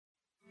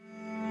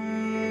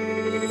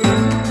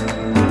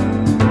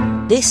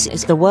This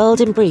is The World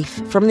in Brief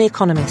from The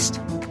Economist.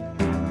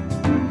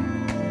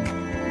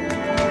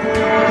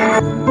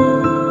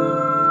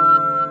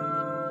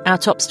 Our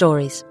top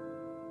stories.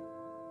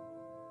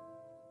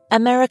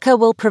 America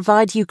will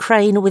provide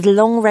Ukraine with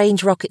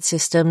long-range rocket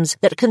systems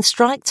that can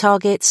strike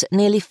targets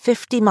nearly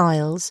 50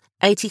 miles,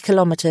 80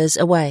 kilometers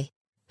away,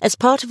 as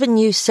part of a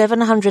new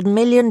 $700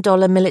 million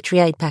military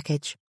aid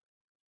package.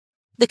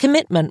 The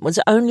commitment was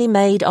only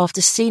made after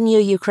senior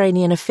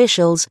Ukrainian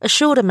officials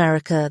assured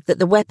America that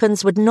the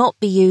weapons would not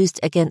be used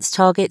against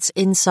targets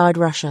inside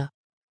Russia.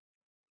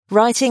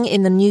 Writing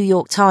in the New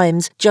York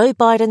Times, Joe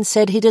Biden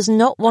said he does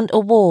not want a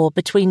war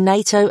between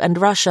NATO and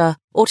Russia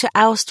or to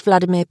oust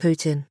Vladimir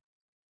Putin.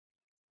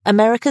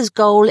 America's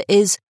goal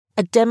is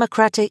a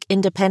democratic,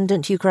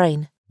 independent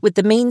Ukraine, with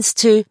the means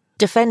to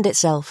defend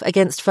itself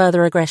against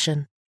further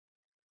aggression.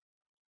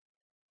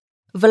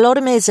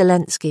 Volodymyr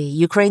Zelensky,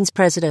 Ukraine's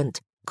president,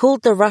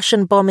 called the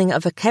Russian bombing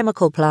of a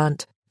chemical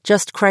plant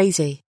just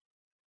crazy.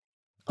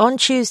 On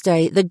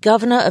Tuesday, the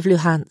governor of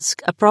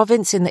Luhansk, a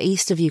province in the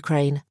east of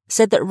Ukraine,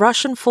 said that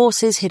Russian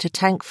forces hit a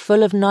tank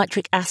full of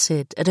nitric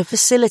acid at a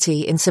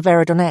facility in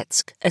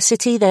Severodonetsk, a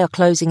city they are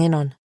closing in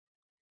on.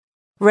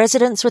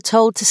 Residents were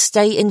told to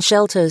stay in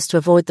shelters to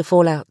avoid the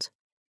fallout.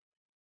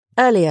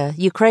 Earlier,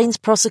 Ukraine's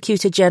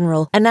prosecutor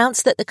general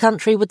announced that the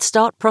country would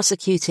start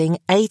prosecuting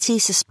 80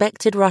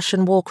 suspected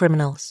Russian war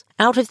criminals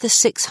out of the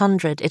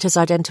 600 it has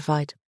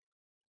identified.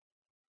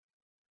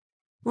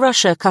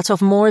 Russia cut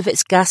off more of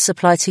its gas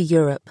supply to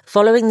Europe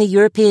following the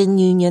European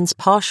Union's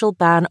partial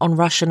ban on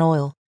Russian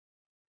oil.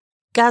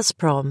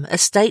 Gazprom, a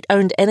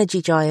state-owned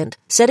energy giant,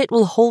 said it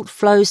will halt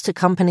flows to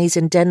companies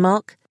in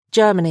Denmark,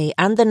 Germany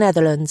and the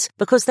Netherlands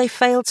because they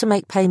failed to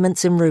make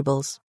payments in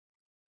rubles.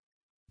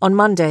 On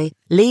Monday,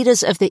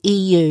 leaders of the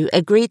EU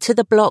agreed to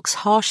the bloc's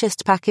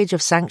harshest package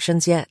of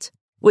sanctions yet,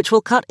 which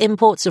will cut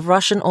imports of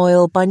Russian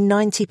oil by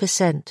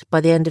 90%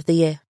 by the end of the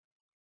year.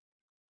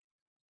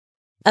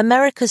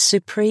 America's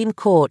Supreme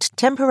Court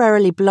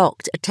temporarily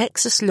blocked a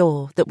Texas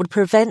law that would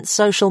prevent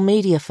social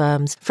media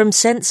firms from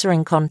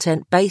censoring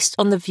content based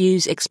on the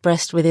views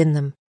expressed within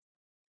them.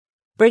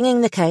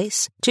 Bringing the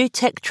case, two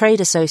tech trade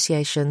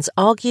associations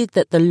argued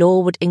that the law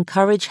would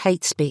encourage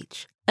hate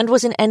speech and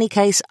was in any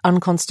case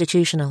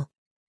unconstitutional.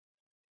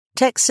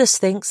 Texas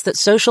thinks that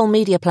social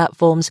media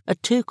platforms are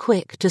too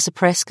quick to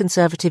suppress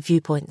conservative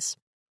viewpoints.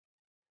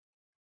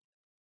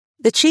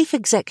 The chief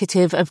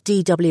executive of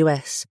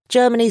DWS,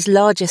 Germany's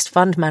largest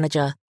fund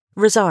manager,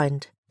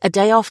 resigned a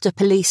day after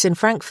police in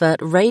Frankfurt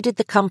raided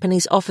the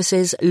company's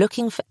offices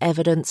looking for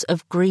evidence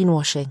of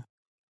greenwashing.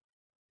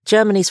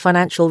 Germany's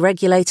financial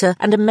regulator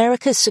and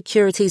America's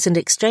Securities and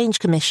Exchange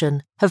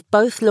Commission have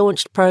both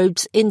launched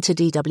probes into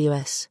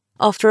DWS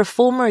after a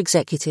former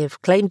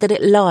executive claimed that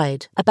it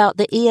lied about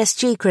the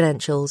ESG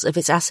credentials of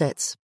its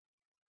assets.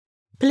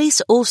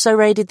 Police also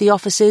raided the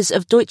offices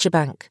of Deutsche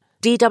Bank,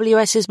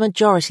 DWS's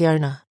majority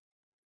owner.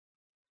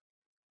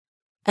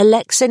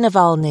 Alexei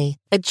Navalny,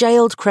 a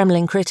jailed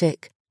Kremlin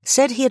critic,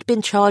 said he had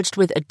been charged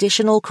with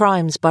additional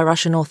crimes by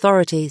Russian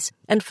authorities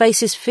and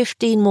faces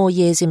 15 more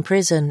years in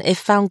prison if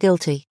found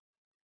guilty.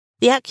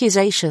 The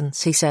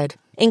accusations, he said,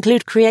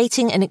 include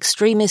creating an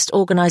extremist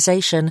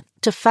organization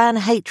to fan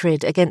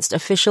hatred against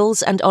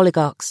officials and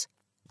oligarchs,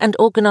 and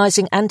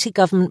organizing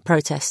anti-government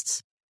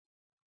protests.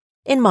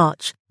 In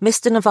March,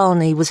 Mr.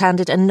 Navalny was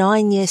handed a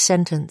 9-year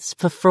sentence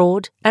for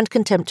fraud and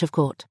contempt of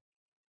court.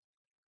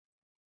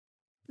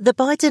 The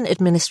Biden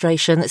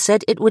administration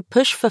said it would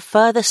push for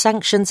further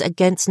sanctions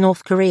against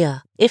North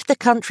Korea if the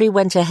country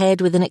went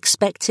ahead with an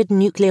expected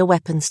nuclear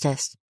weapons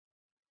test.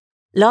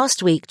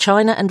 Last week,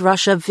 China and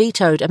Russia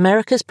vetoed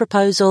America's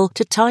proposal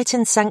to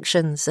tighten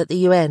sanctions at the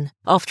UN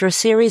after a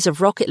series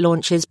of rocket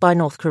launches by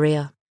North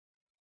Korea.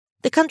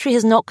 The country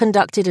has not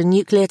conducted a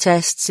nuclear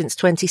test since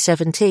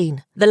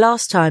 2017, the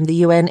last time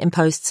the UN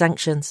imposed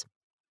sanctions.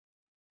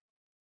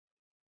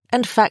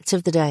 And fact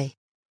of the day.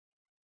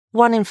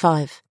 1 in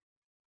 5.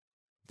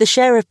 The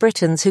share of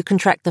Britons who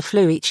contract the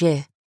flu each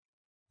year.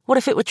 What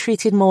if it were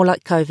treated more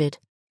like COVID?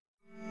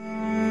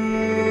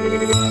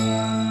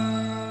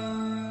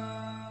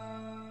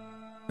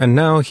 And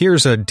now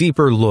here's a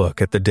deeper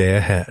look at the day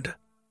ahead.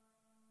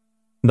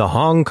 The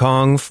Hong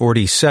Kong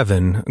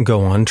 47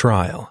 go on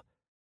trial.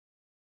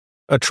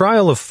 A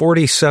trial of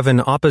 47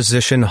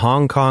 opposition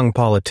Hong Kong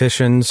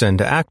politicians and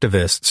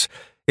activists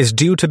is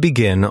due to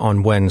begin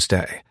on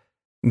Wednesday.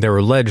 Their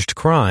alleged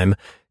crime,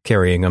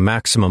 carrying a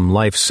maximum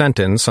life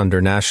sentence under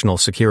national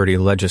security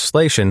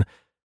legislation,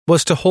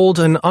 was to hold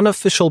an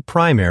unofficial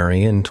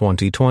primary in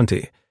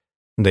 2020.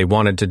 They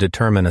wanted to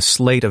determine a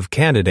slate of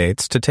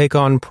candidates to take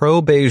on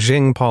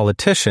pro-Beijing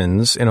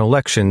politicians in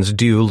elections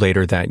due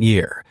later that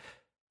year,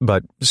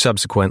 but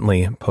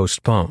subsequently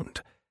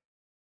postponed.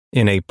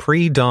 In a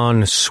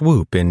pre-dawn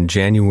swoop in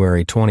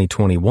January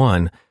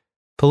 2021,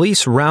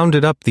 police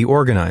rounded up the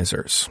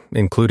organizers,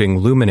 including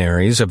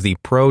luminaries of the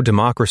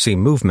pro-democracy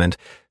movement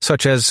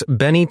such as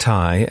Benny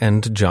Tai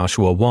and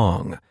Joshua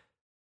Wong.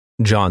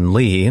 John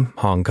Lee,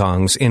 Hong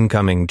Kong's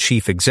incoming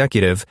chief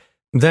executive,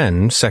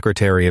 then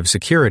Secretary of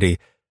Security,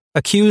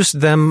 accused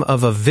them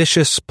of a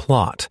vicious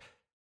plot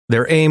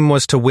Their aim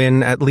was to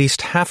win at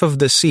least half of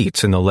the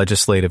seats in the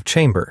legislative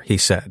chamber, he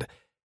said,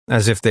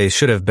 as if they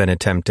should have been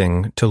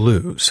attempting to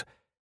lose.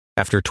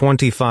 After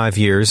 25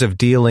 years of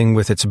dealing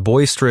with its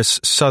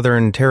boisterous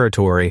southern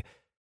territory,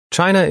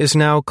 China is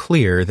now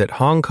clear that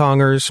Hong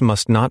Kongers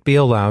must not be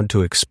allowed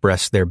to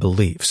express their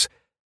beliefs,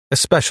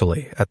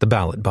 especially at the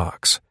ballot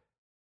box.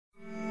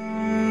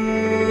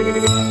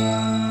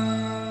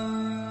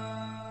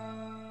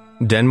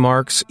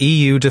 Denmark's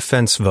EU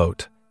defense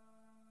vote.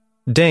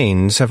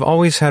 Danes have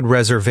always had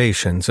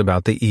reservations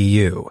about the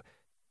EU.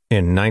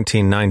 In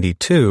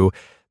 1992,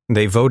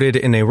 they voted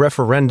in a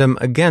referendum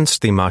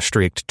against the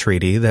Maastricht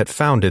Treaty that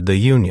founded the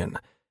Union.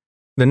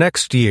 The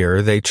next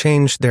year, they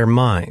changed their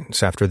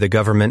minds after the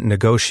government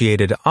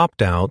negotiated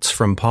opt-outs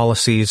from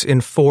policies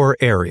in 4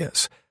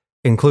 areas,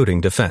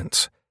 including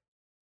defense.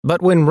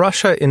 But when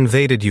Russia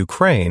invaded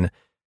Ukraine,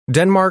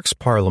 Denmark's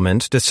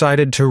parliament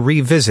decided to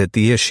revisit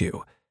the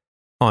issue.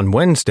 On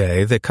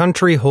Wednesday, the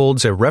country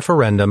holds a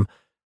referendum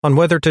on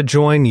whether to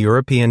join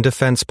European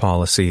defense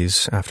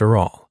policies after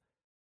all.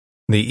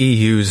 The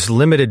EU's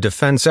limited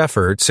defense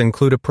efforts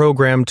include a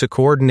program to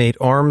coordinate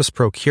arms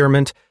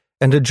procurement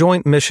and a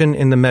joint mission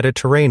in the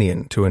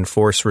Mediterranean to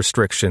enforce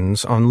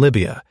restrictions on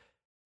Libya.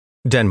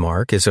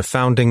 Denmark is a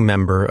founding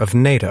member of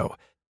NATO,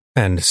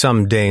 and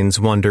some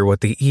Danes wonder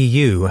what the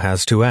EU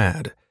has to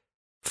add.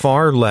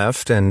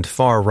 Far-left and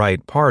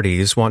far-right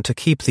parties want to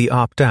keep the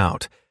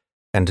opt-out,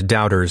 and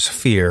doubters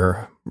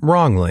fear,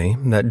 wrongly,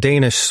 that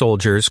Danish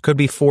soldiers could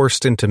be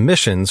forced into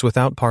missions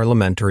without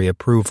parliamentary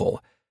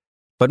approval.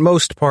 But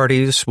most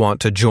parties want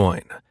to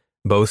join,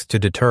 both to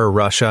deter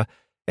Russia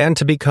and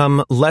to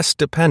become less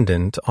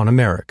dependent on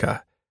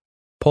America.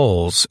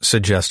 Polls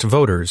suggest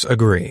voters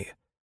agree.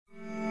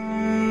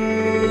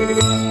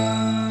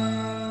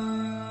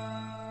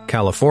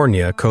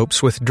 California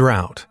copes with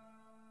drought.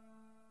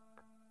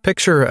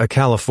 Picture a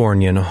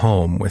Californian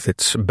home with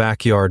its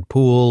backyard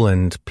pool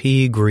and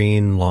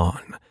pea-green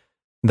lawn.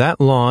 That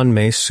lawn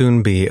may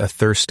soon be a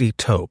thirsty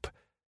taupe.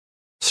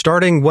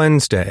 Starting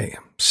Wednesday,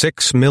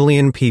 6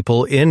 million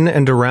people in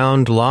and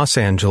around Los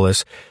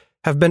Angeles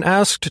have been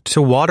asked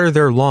to water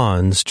their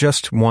lawns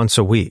just once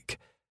a week.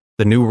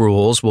 The new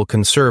rules will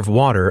conserve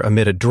water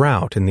amid a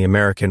drought in the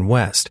American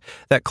West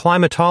that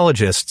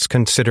climatologists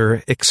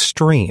consider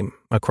extreme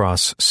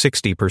across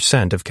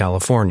 60% of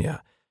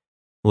California.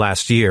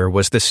 Last year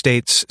was the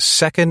state's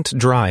second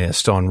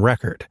driest on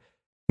record.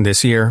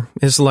 This year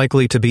is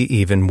likely to be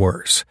even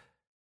worse.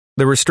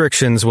 The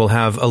restrictions will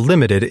have a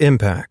limited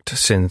impact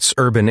since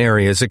urban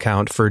areas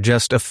account for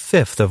just a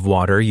fifth of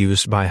water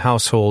used by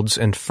households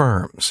and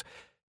firms.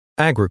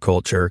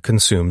 Agriculture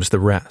consumes the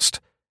rest.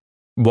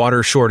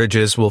 Water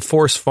shortages will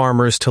force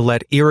farmers to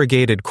let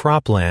irrigated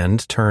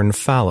cropland turn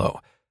fallow.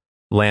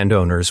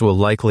 Landowners will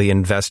likely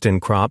invest in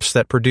crops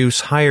that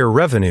produce higher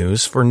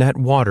revenues for net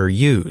water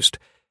used,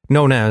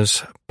 known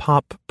as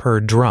pop per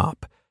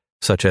drop,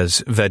 such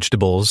as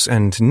vegetables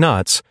and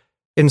nuts,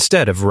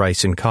 instead of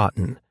rice and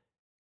cotton.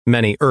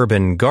 Many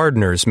urban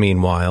gardeners,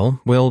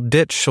 meanwhile, will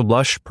ditch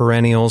lush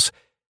perennials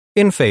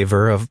in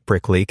favor of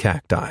prickly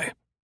cacti.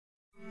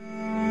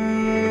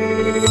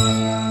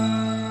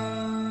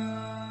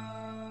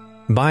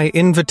 By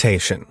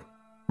invitation,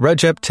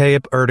 Recep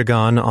Tayyip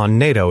Erdogan on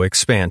NATO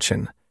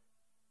expansion.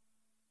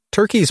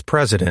 Turkey's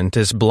president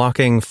is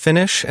blocking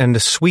Finnish and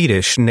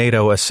Swedish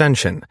NATO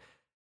ascension.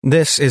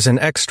 This is an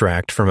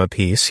extract from a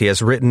piece he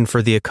has written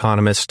for The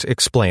Economist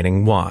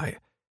explaining why.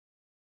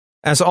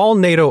 As all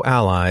NATO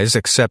allies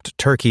accept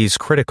Turkey's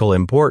critical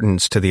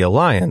importance to the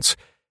alliance,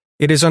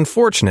 it is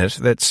unfortunate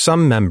that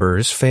some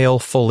members fail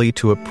fully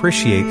to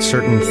appreciate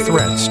certain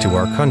threats to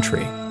our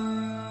country.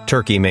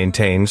 Turkey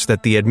maintains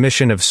that the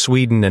admission of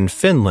Sweden and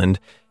Finland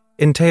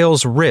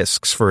entails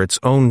risks for its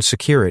own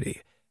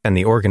security and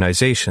the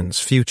organization's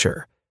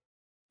future.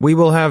 We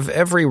will have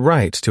every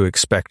right to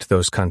expect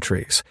those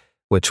countries,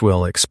 which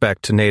will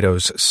expect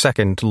NATO's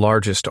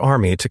second-largest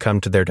army to come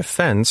to their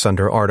defense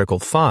under Article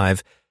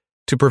 5,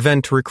 to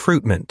prevent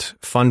recruitment,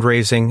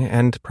 fundraising,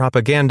 and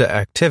propaganda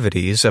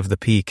activities of the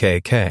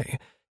PKK,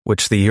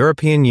 which the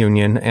European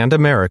Union and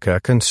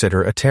America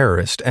consider a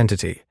terrorist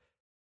entity.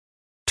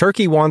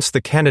 Turkey wants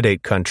the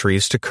candidate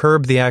countries to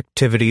curb the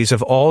activities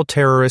of all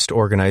terrorist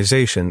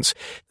organizations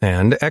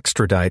and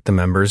extradite the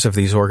members of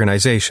these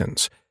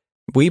organizations.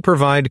 We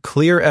provide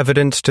clear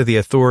evidence to the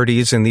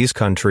authorities in these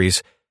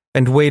countries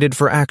and waited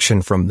for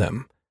action from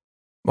them.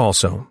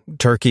 Also,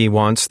 Turkey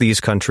wants these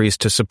countries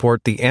to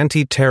support the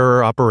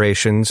anti-terror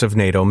operations of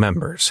NATO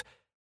members.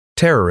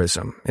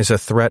 Terrorism is a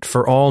threat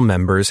for all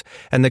members,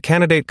 and the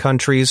candidate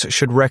countries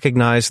should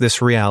recognize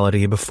this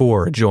reality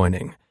before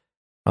joining.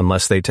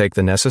 Unless they take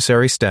the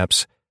necessary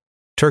steps,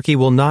 Turkey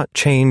will not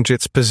change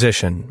its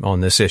position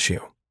on this issue.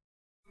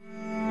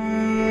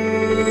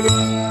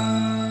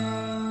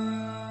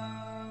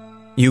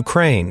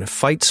 Ukraine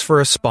fights for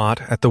a spot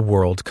at the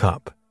World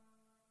Cup.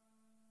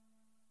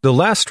 The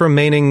last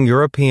remaining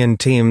European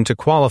team to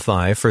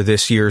qualify for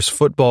this year's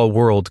Football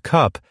World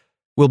Cup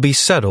will be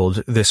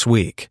settled this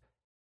week.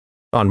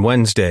 On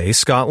Wednesday,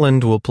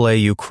 Scotland will play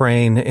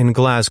Ukraine in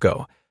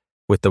Glasgow,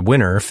 with the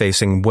winner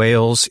facing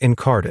Wales in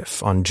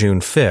Cardiff on June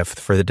 5th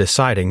for the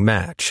deciding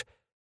match.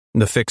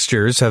 The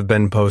fixtures have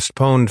been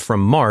postponed from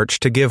March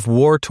to give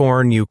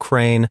war-torn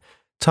Ukraine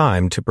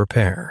time to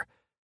prepare.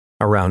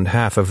 Around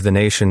half of the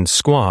nation's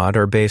squad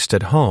are based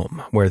at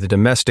home, where the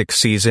domestic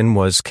season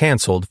was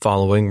cancelled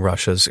following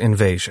Russia's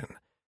invasion.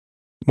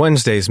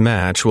 Wednesday's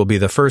match will be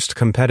the first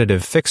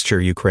competitive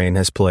fixture Ukraine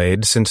has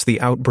played since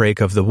the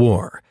outbreak of the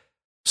war.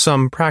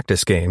 Some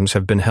practice games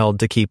have been held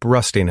to keep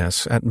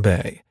rustiness at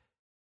bay.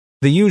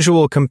 The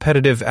usual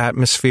competitive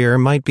atmosphere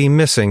might be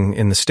missing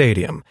in the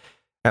stadium,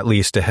 at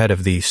least ahead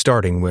of the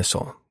starting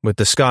whistle, with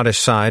the Scottish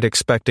side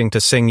expecting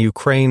to sing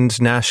Ukraine's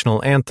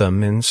national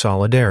anthem in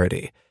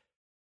solidarity.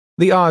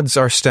 The odds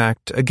are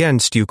stacked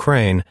against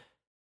Ukraine,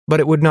 but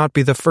it would not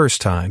be the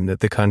first time that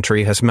the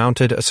country has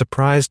mounted a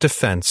surprise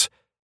defense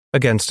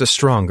against a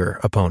stronger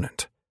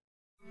opponent.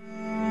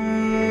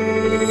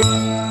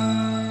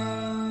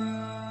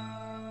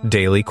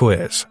 Daily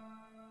Quiz.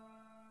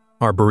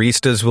 Our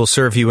baristas will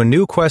serve you a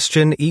new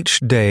question each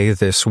day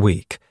this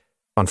week.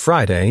 On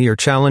Friday, your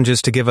challenge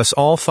is to give us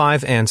all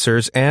 5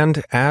 answers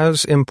and,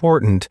 as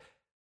important,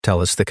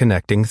 tell us the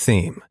connecting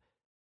theme.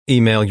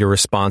 Email your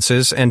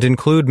responses and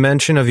include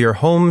mention of your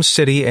home,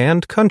 city,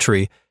 and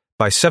country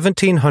by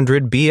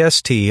 1700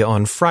 BST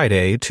on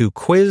Friday to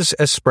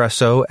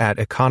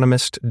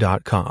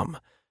quizespresso@economist.com.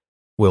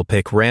 We'll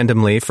pick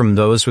randomly from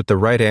those with the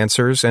right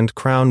answers and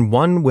crown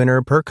one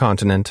winner per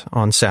continent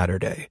on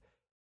Saturday.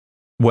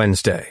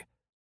 Wednesday.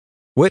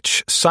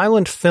 Which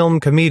silent film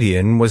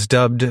comedian was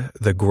dubbed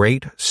the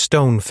Great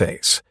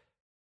Stoneface?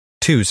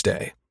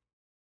 Tuesday.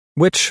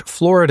 Which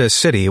Florida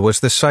city was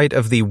the site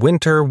of the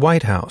Winter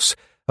White House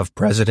of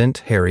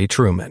President Harry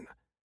Truman?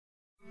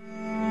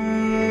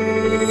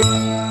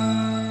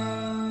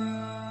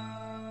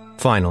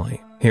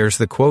 Finally, here's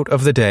the quote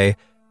of the day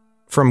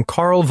from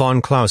Karl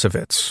von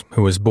Clausewitz,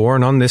 who was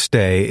born on this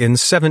day in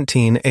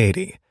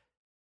 1780.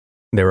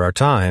 There are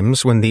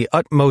times when the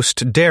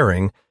utmost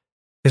daring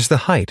is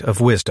the height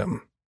of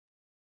wisdom.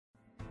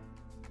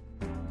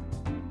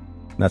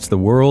 That's the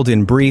world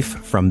in brief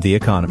from The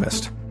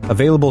Economist,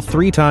 available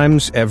 3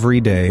 times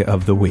every day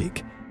of the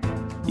week.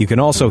 You can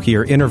also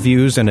hear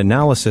interviews and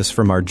analysis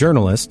from our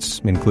journalists,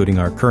 including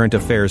our current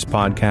affairs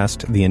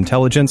podcast, The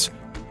Intelligence,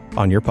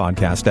 on your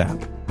podcast app.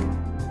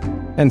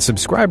 And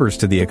subscribers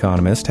to The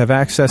Economist have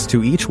access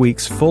to each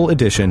week's full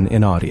edition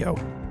in audio.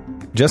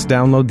 Just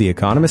download the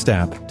Economist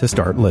app to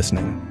start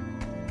listening.